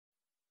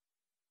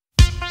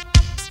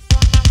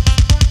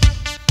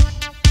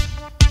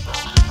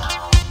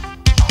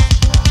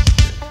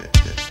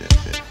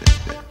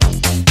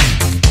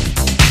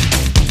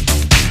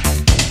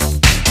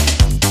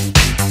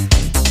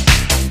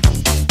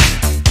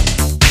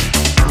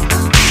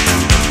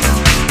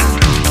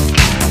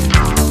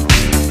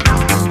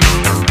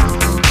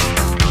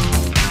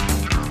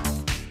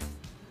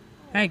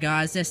Hey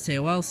guys,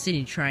 STOL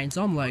City Trains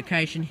on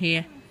location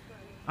here.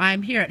 I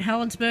am here at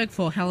Helensburgh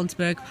for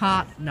Helensburgh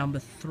part number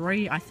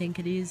 3, I think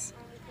it is.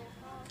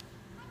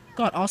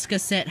 Got Oscar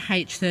set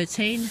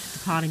H13,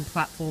 departing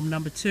platform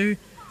number 2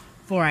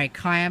 for a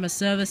Kiama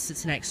service.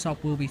 Its next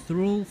stop will be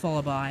Thirroul,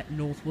 followed by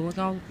North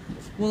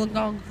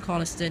Wollongong,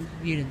 Coniston,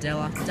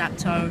 Unadilla,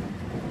 Dapto,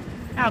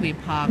 Albion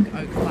Park,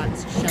 Oak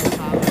Flats, Shell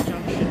Harbour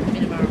Junction,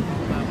 Minima,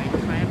 Hollow and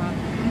Kiama,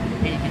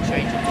 and you can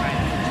change the train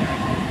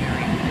during the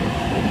area.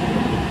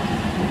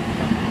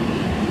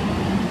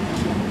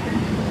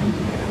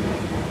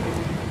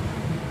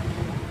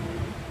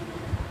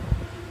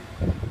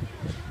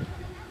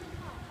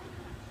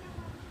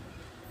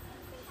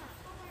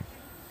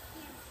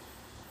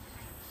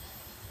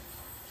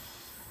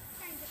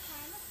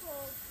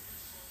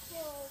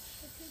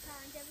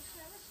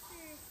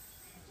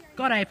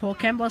 Got a Port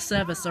Kembla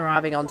service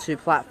arriving onto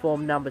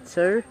platform number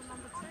 2.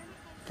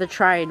 The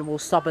train will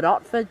stop at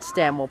Otford,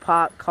 Stanwell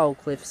Park,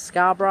 Coldcliff,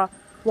 Scarborough,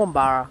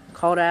 Wombarra,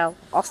 Coldale,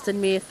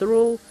 Austinmere,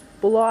 Thirroul,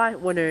 Bulli,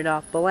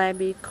 Woonona,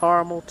 Bellambi,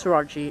 Corrimal,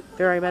 Taronji,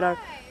 Ferrymeadow,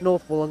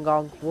 North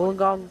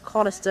Wollongong,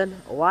 Coniston,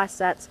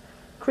 Lysats,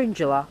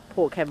 Cringilla,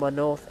 Port Kembla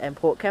North and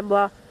Port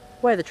Kembla,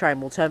 where the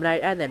train will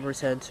terminate and then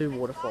return to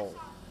Waterfall.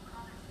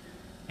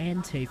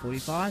 And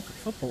T45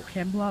 for Port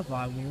Kembla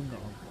via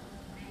Wollongong.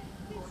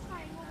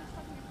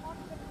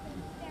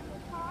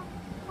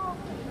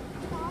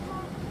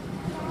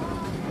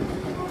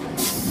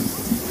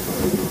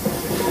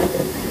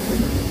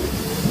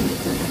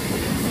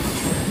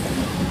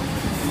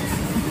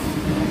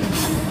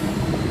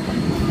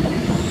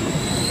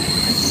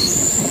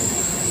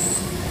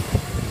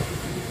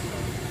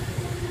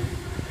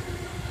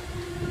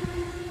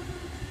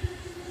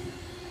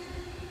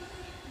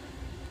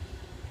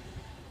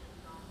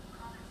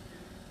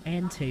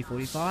 And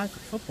T45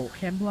 for Port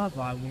Kembla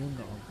via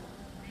Wollongong.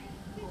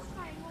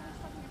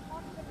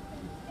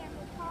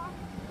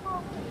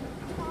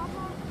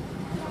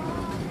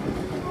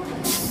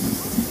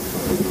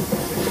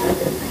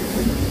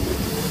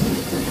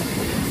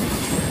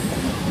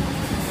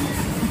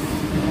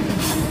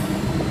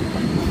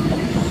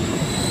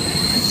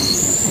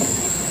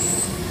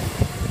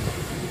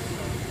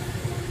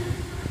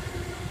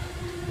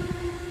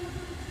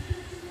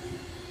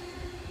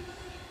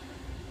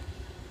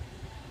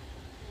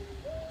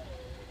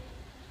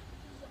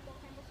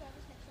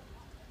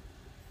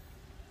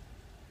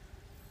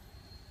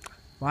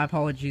 My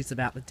apologies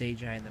about the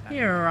DJ in the back.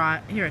 Here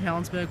at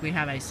Helensburgh we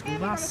have a school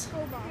bus.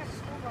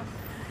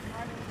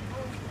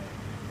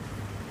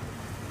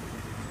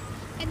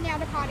 And now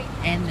departing.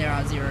 And there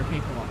are 0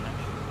 people on it.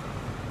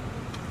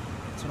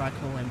 That's what I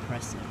call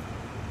impressive.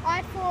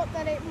 I thought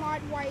that it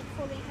might wait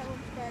for the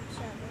Helensburgh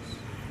service.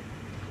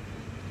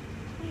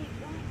 Wait,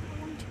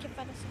 I wanted to give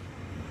that a second.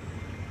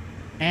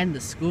 And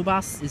the school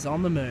bus is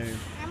on the move.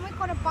 And we've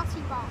got a bussy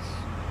bus.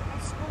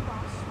 A school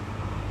bus.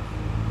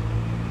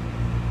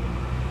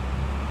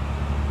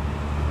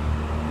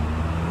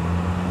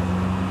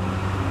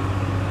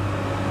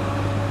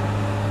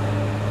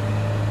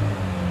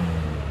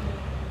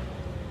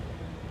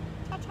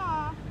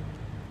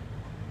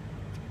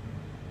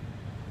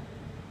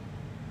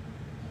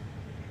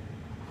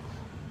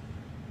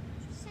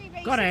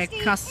 Got a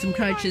custom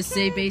coaches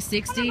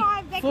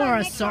CB60 for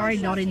a sorry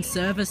not in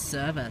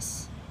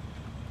service.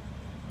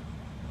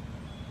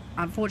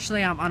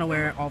 Unfortunately I'm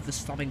unaware of the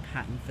stopping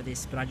pattern for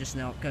this, but I just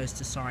know it goes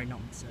to sorry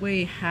not in service.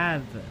 We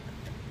have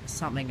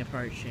something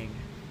approaching.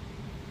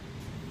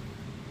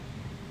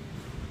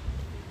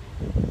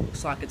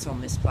 Looks like it's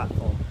on this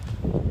platform.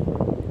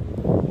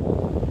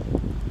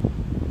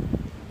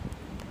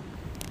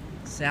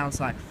 Sounds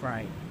like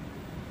freight.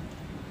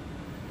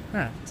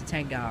 Huh, it's a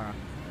Tangara.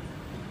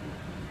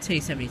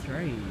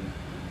 T73.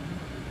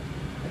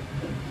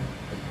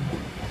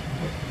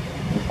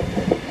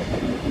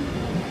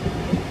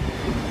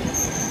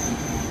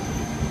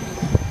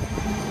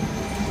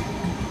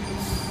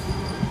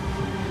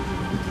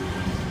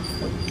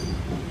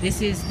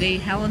 This is the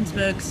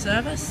Helensburgh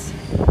service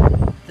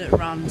that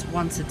runs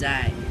once a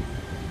day.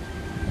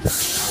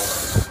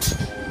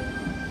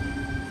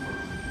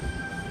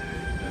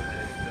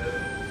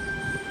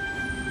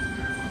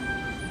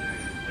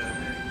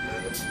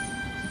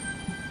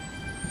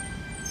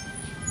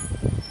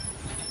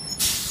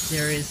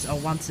 There is a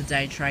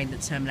once-a-day train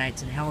that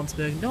terminates in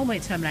Helensburgh. Normally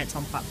it terminates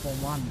on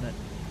platform 1, but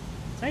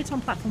today it's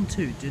on platform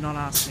 2. Do not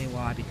ask me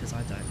why, because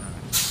I don't know.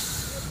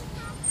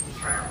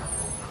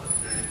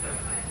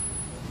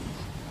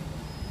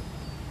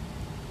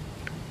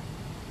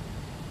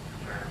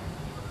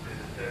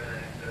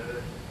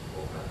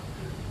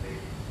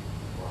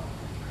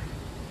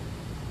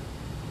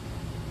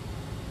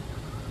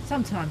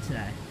 Sometime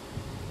today.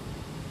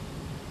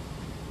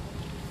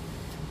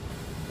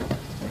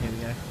 Here we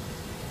go.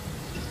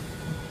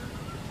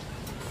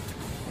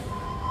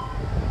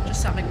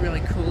 Something really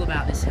cool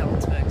about this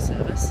Helensburgh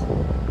service.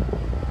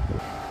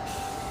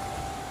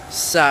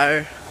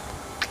 So,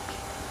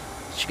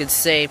 as you can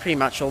see, pretty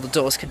much all the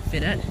doors can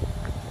fit it.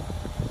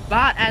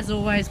 But as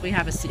always, we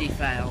have a city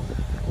fail.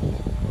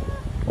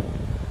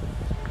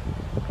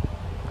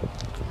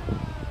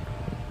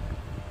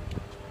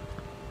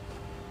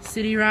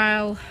 City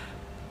Rail.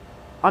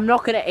 I'm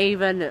not gonna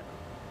even.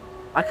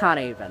 I can't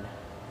even.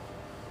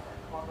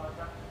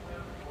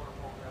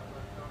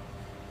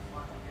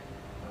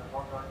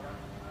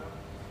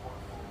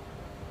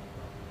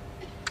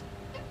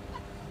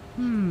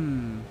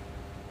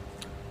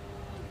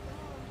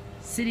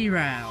 City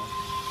Rail.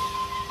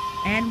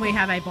 And we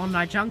have a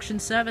Bondi Junction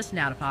service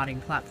now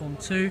departing platform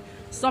 2,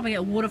 stopping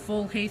at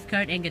Waterfall,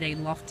 Heathcote,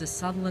 Engadine, Loftus,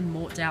 Sutherland,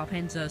 Mortdale,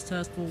 Penshurst,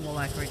 Hurstville,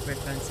 Wallow Creek,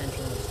 Redfern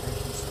Central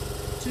stations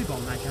to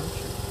Bondi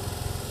Junction.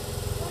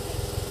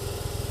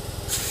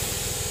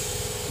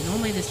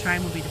 Normally this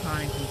train would be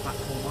departing from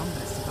platform 1,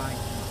 but it's departing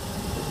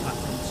from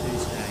platform 2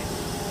 today.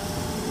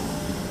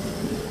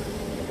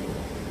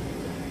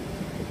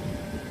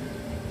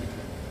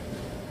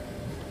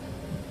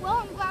 Well,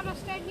 I'm glad I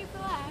stayed here for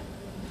that.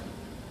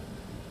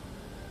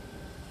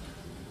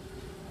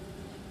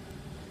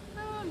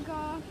 Oh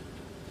god.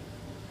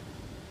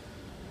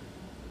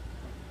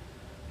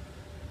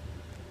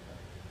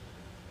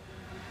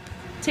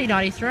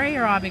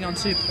 T93 arriving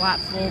onto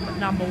platform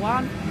number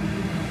 1.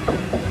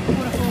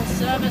 Waterfall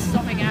service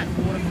stopping at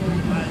Waterfall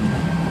only.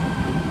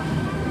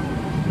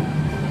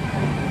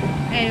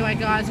 Anyway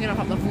guys, I'm going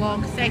to pop the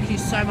vlog. Thank you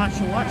so much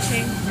for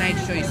watching. Make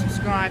sure you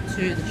subscribe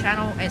to the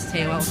channel,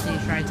 STOL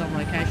Trains on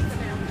Location.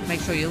 Make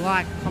sure you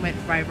like, comment,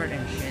 favourite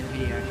and share the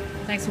video.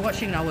 Thanks for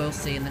watching and I will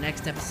see you in the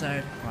next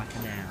episode. Bye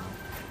for now.